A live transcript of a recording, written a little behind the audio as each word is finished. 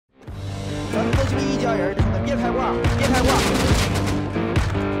咱们都是一家人，兄弟，别开挂，别开挂。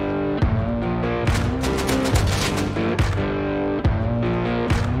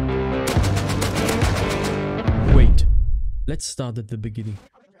 Wait, let's start at the beginning.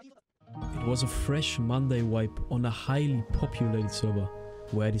 It was a fresh Monday wipe on a highly populated server,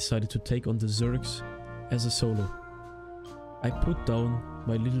 where I decided to take on the Zergs as a solo. I put down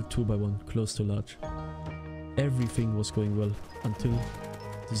my little 2x1 close to large. Everything was going well until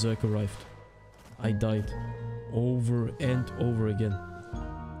the Zerg arrived. I died over and over again.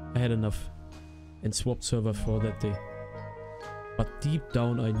 I had enough and swapped server for that day. But deep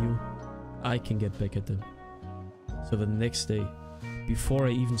down I knew I can get back at them. So the next day, before I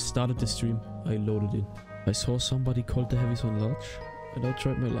even started the stream, I loaded in. I saw somebody called the heavies on large and I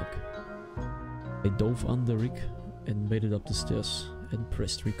tried my luck. I dove under rig and made it up the stairs and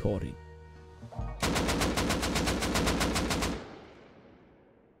pressed recording.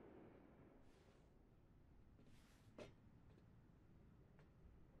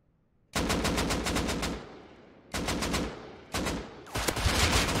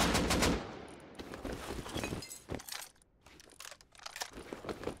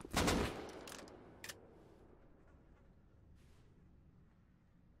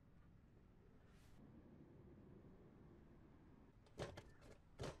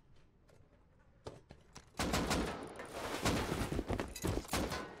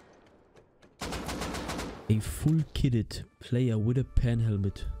 A full-kitted player with a pan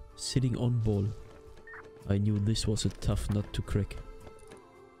helmet sitting on ball. I knew this was a tough nut to crack.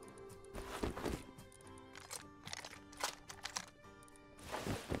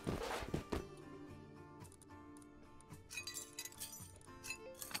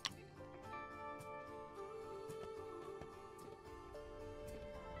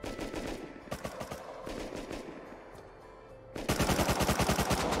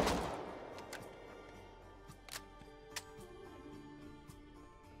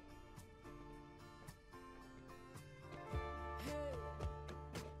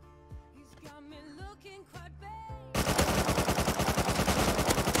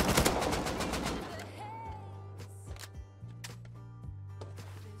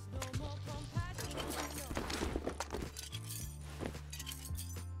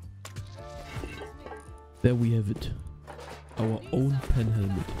 There we have it. Our own pen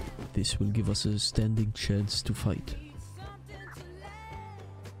helmet. This will give us a standing chance to fight.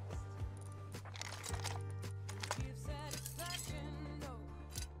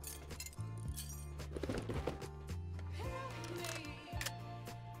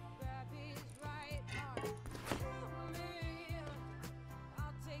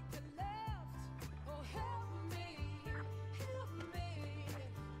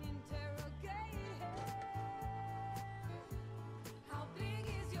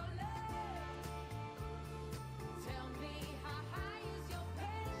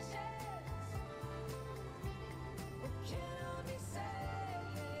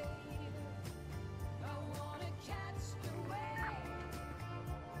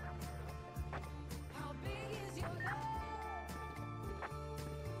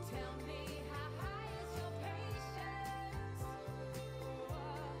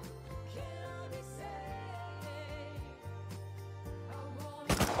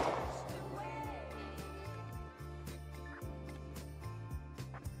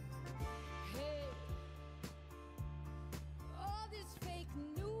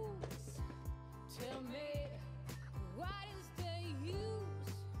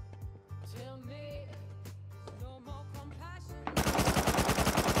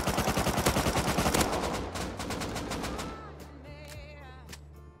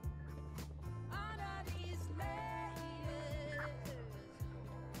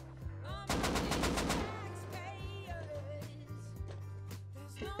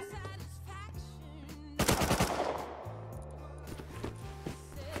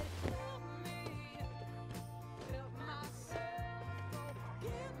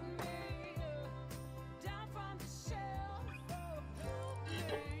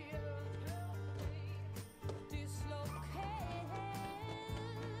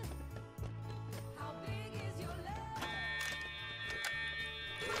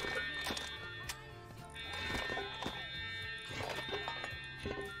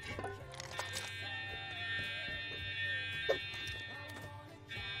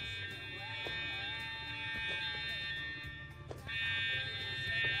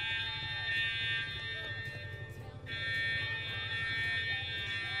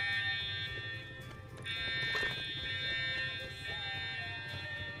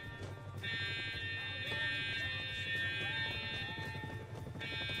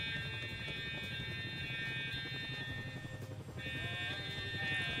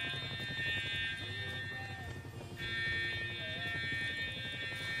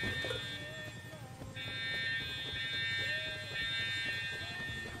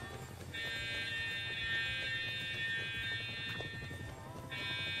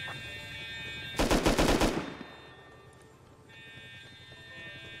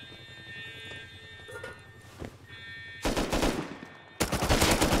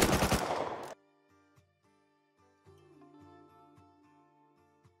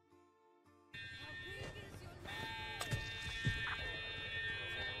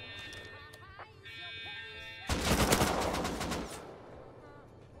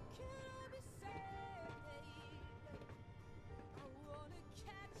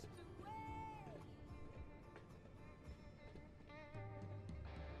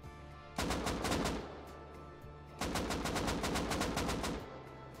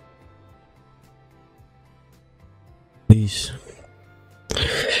 Please.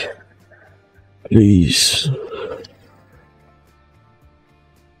 Please.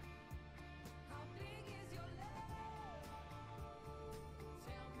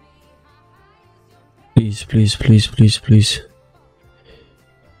 Please, please, please, please, please.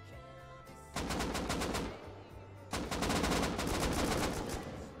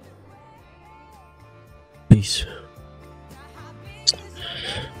 Please.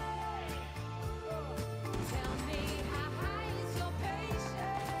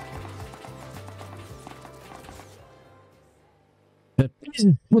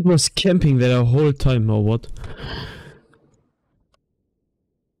 What was camping there the whole time or what?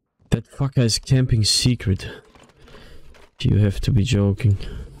 That fucker is camping secret. You have to be joking.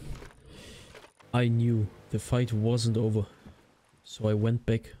 I knew the fight wasn't over, so I went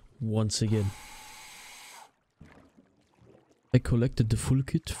back once again. I collected the full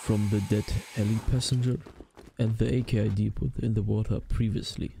kit from the dead heli passenger and the AKID put in the water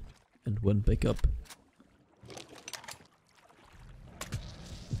previously and went back up.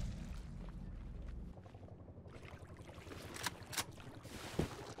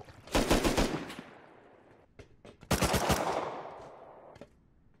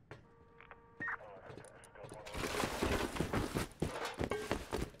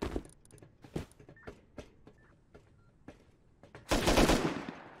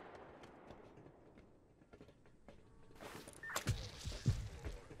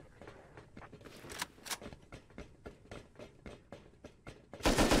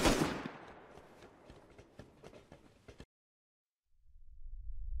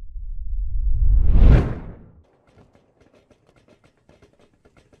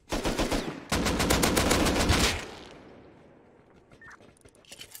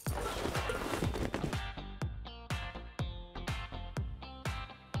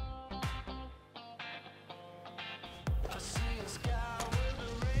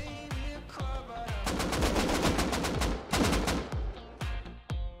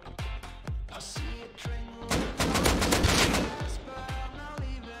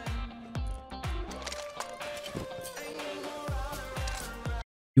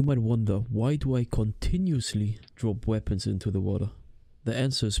 You might wonder, why do I continuously drop weapons into the water? The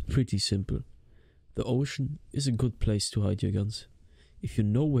answer is pretty simple. The ocean is a good place to hide your guns. If you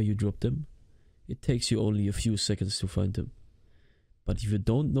know where you drop them, it takes you only a few seconds to find them. But if you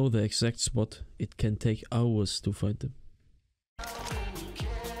don't know the exact spot, it can take hours to find them.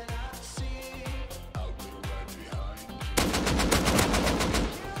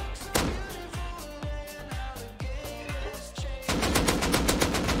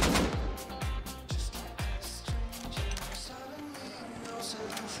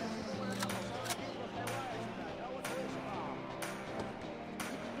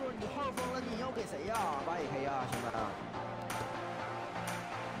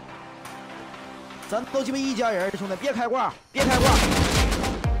咱都鸡巴一家人，兄弟，别开挂，别开挂。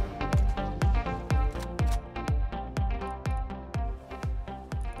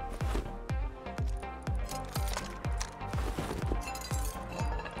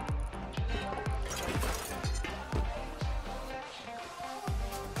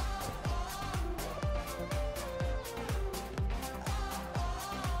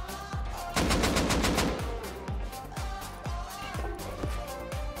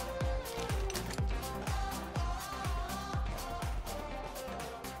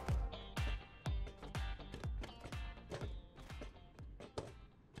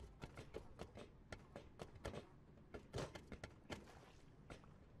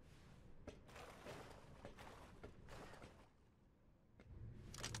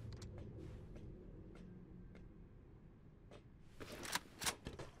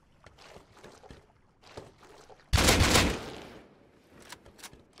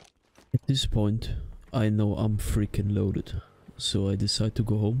At this point, I know I'm freaking loaded, so I decide to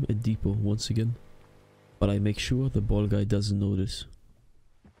go home and depot once again. But I make sure the ball guy doesn't notice.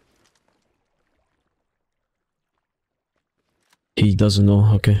 He doesn't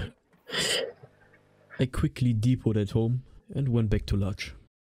know, okay. I quickly depoted at home and went back to Lars.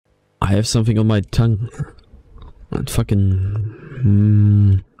 I have something on my tongue. And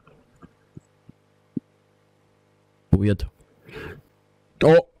fucking... Weird.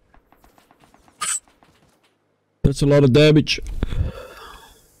 Oh! That's a lot of damage.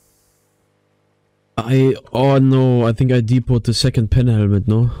 Oh no, I think I depoted the second pen helmet,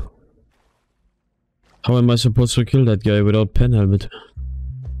 no? How am I supposed to kill that guy without pen helmet?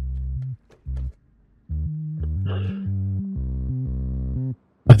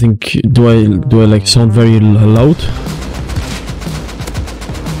 I think, do I like sound very loud?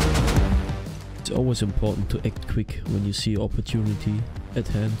 It's always important to act quick when you see opportunity at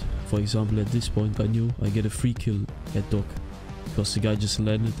hand. For example, at this point I knew I get a free kill at dog, because the guy just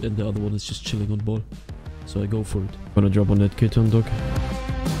landed and the other one is just chilling on ball. So I go for it. Gonna drop on that kit on dog.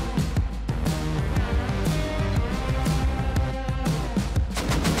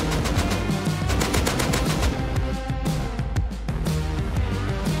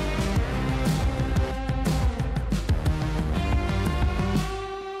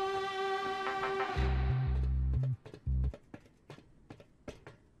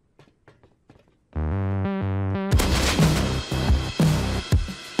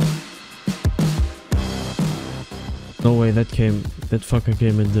 No way, that fucker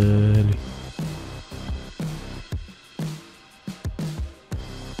came in the heli.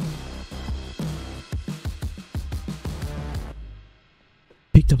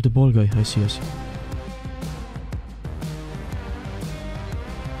 Picked up the ball guy, I see.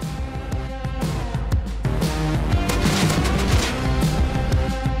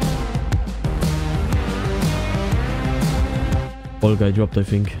 Ball guy dropped, I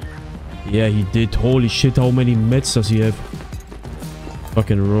think. Yeah, he did. Holy shit, how many meds does he have?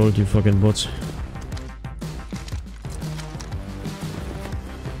 Fucking rolled, you fucking bots.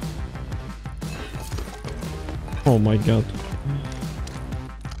 Oh my god.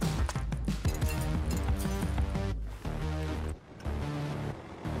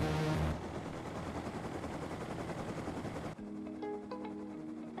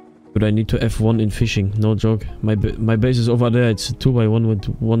 But I need to F1 in fishing, no joke. My base is over there, it's a 2x1 with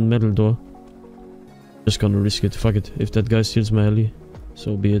one metal door. Just gonna risk it, fuck it. If that guy steals my heli,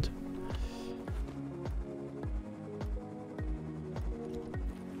 so be it.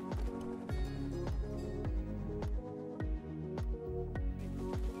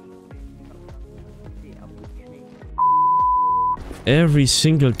 Every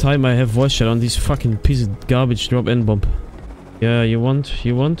single time I have voice chat on these fucking piece of garbage, drop N-bomb. Yeah, you want?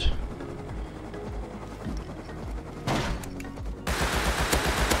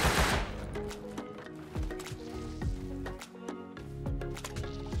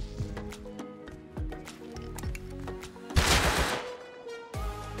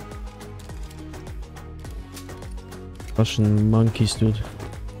 Russian monkeys, dude.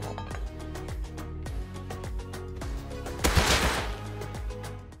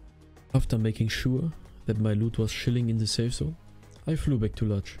 After making sure that my loot was chilling in the safe zone, I flew back to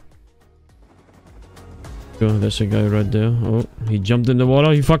Lars. Oh, there's a guy right there. Oh, he jumped in the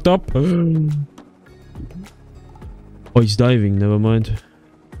water. He fucked up. Oh, he's diving. Never mind.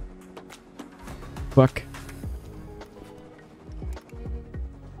 Fuck.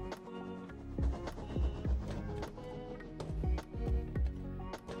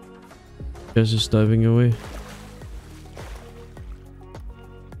 Guess he's diving away.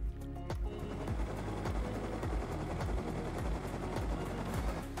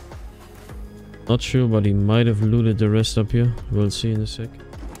 Not sure, but he might have looted the rest up here. We'll see in a sec.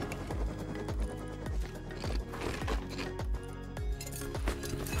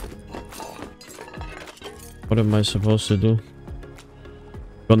 What am I supposed to do?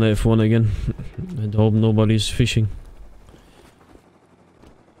 Gonna F1 again and hope nobody's fishing.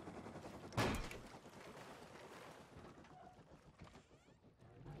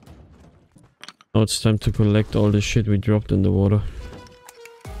 Now it's time to collect all the shit we dropped in the water.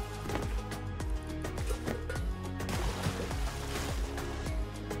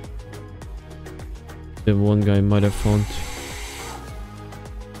 The one guy might have found.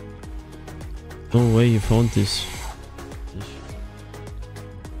 No way you found this.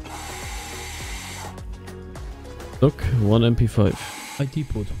 Look, one MP5. I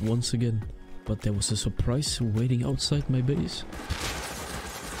depoted once again, but there was a surprise waiting outside my base.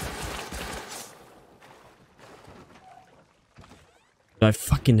 I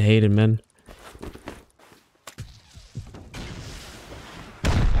fucking hate it, man.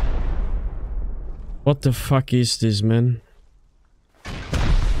 What the fuck is this, man?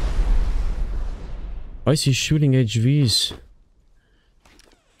 Why is he shooting HVs?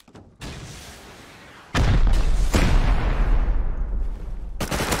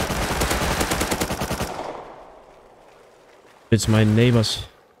 It's my neighbors.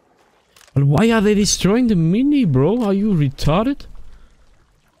 But why are they destroying the mini, bro? Are you retarded?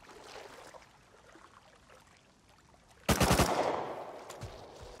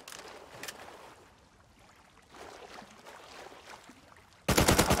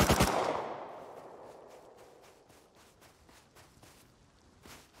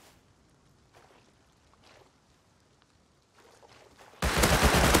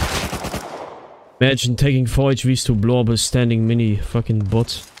 Imagine taking 4 HVs to blow up a standing mini fucking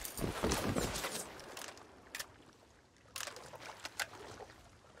bot.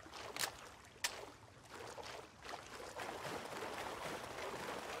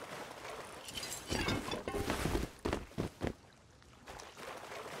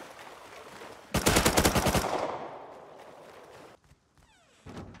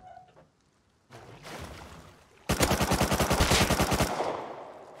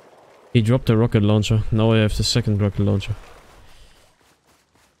 He dropped a rocket launcher. Now I have the second rocket launcher.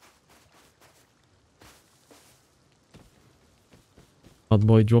 Hard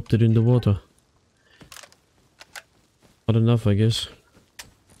boy dropped it in the water. Not enough, I guess.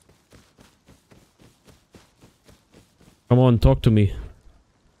 Come on, talk to me.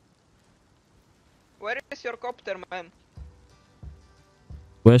 Where is your copter, man?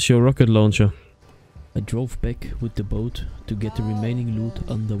 Where's your rocket launcher? I drove back with the boat to get the remaining loot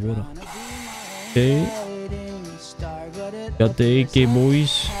underwater. Okay. Got the AK,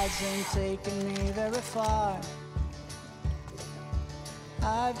 boys.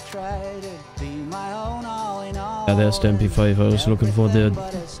 Yeah, there's the MP5. I was looking for the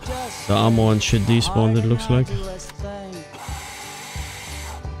armor and shit despawned, it looks like.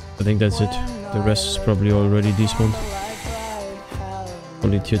 I think that's it. The rest is probably already despawned.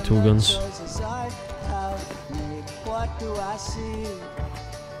 Only tier 2 guns.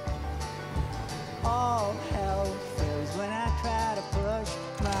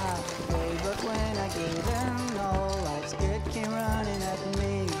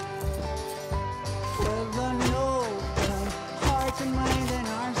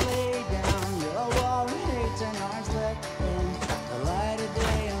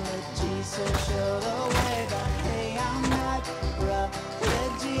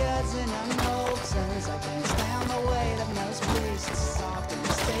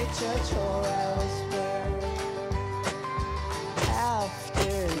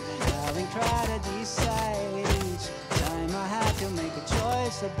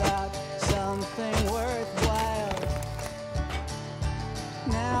 About something worthwhile.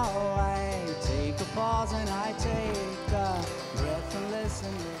 Now I take a pause and I take a breath and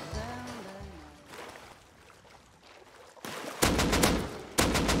listen to them.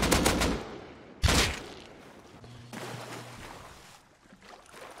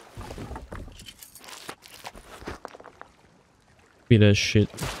 Be that shit.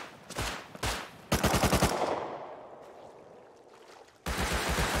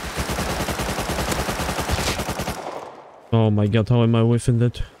 Oh my god, how am I whiffing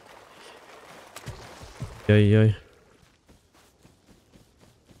that? Yeah.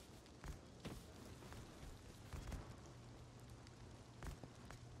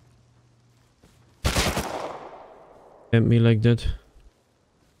 At me like that.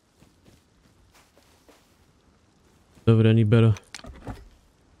 Deserve it any better.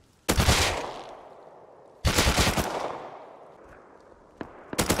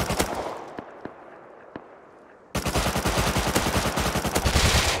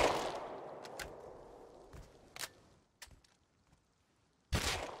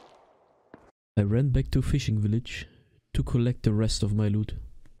 I ran back to fishing village to collect the rest of my loot.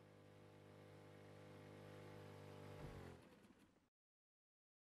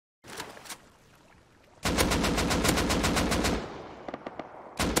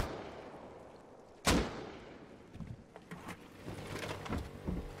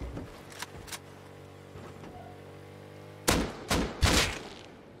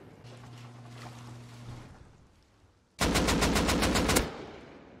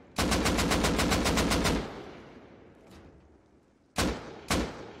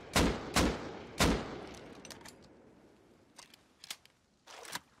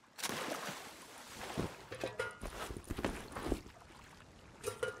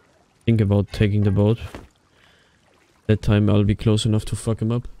 Think about taking the boat. That time I'll be close enough to fuck him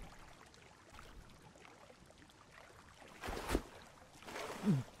up.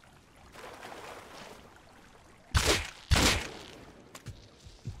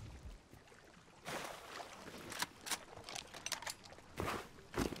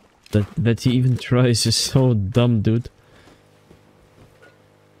 That he even tries is so dumb, dude.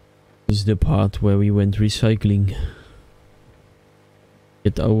 This is the part where we went recycling.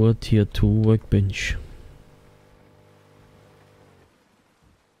 Get our tier 2 workbench.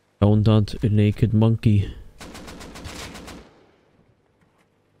 Found a naked monkey.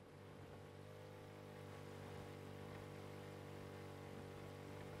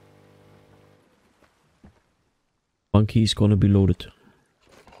 Monkey is gonna be loaded.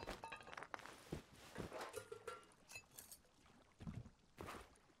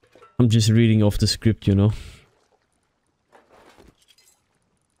 I'm just reading off the script, you know.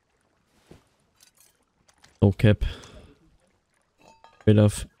 No cap.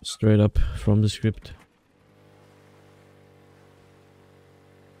 Straight up from the script.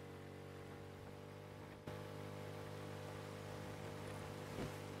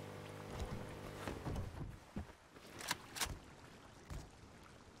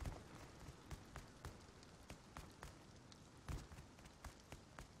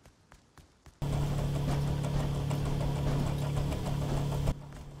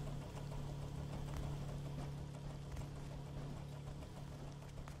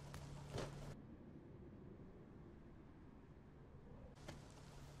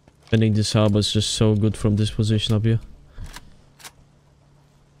 Defending this harbor is just so good from this position up here.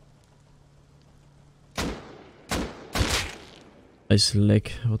 Nice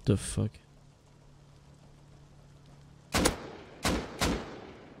leg. What the fuck?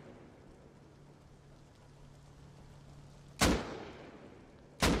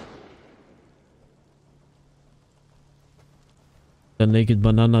 The naked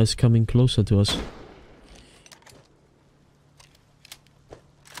banana is coming closer to us.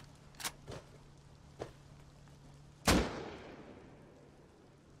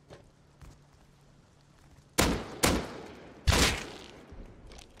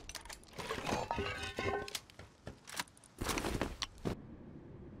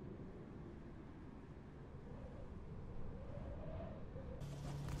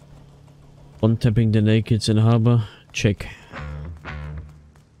 One tapping the nakeds in harbor. Check.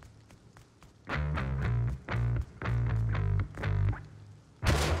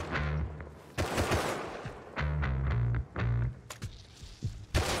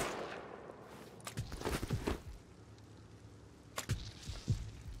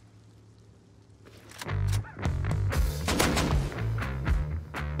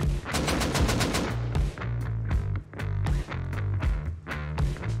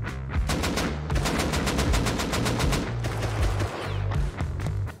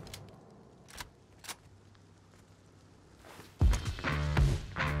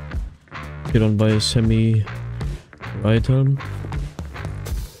 Get on by a semi right arm.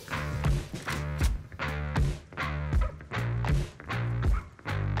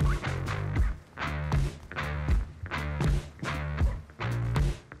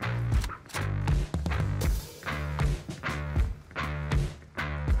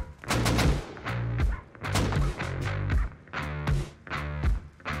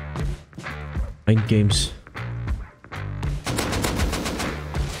 Mind games.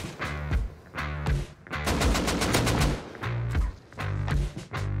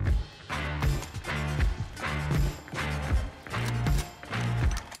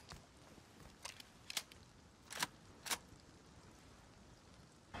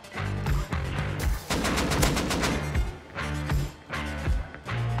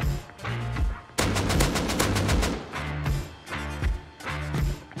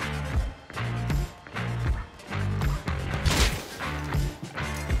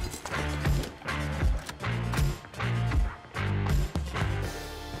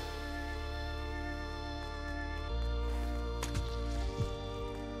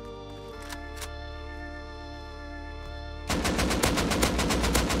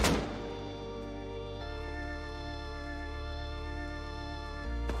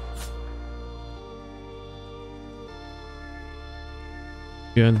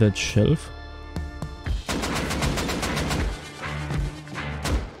 Behind that shelf.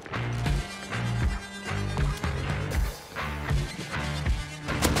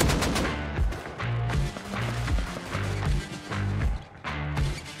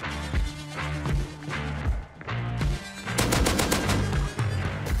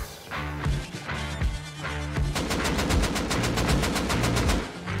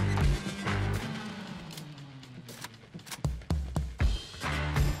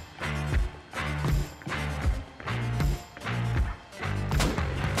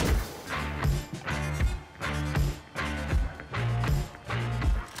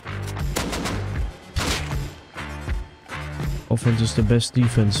 Offense is the best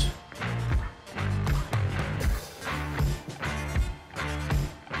defense.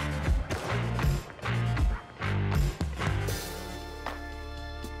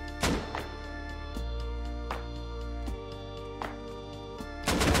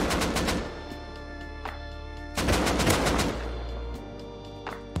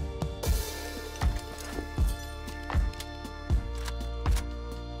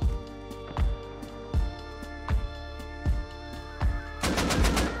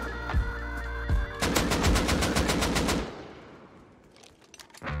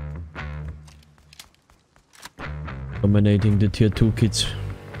 Dominating the tier 2 kids.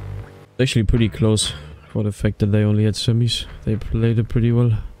 Actually pretty close for the fact that they only had semis. They played it pretty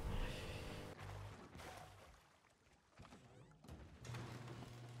well.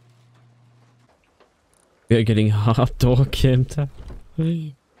 We are getting hard door camped.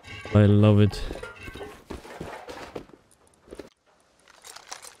 I love it.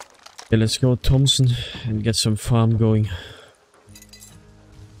 Yeah, let's go Thompson and get some farm going.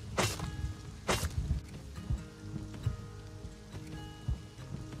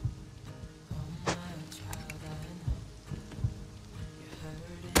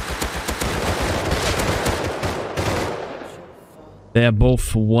 They are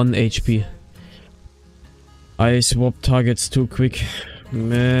both 1 HP. I swapped targets too quick.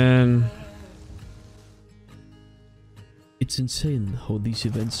 Man. It's insane how these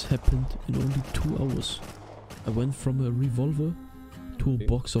events happened in only 2 hours. I went from a revolver to a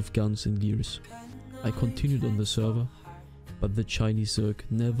box of guns and gears. I continued on the server, but the Chinese Zerg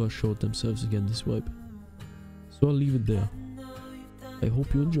never showed themselves again this wipe. So I'll leave it there. I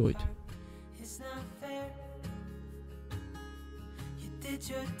hope you enjoyed. It's not fair. You did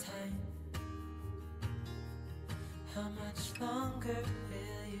your time. How much longer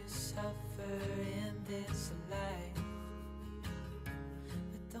will you suffer?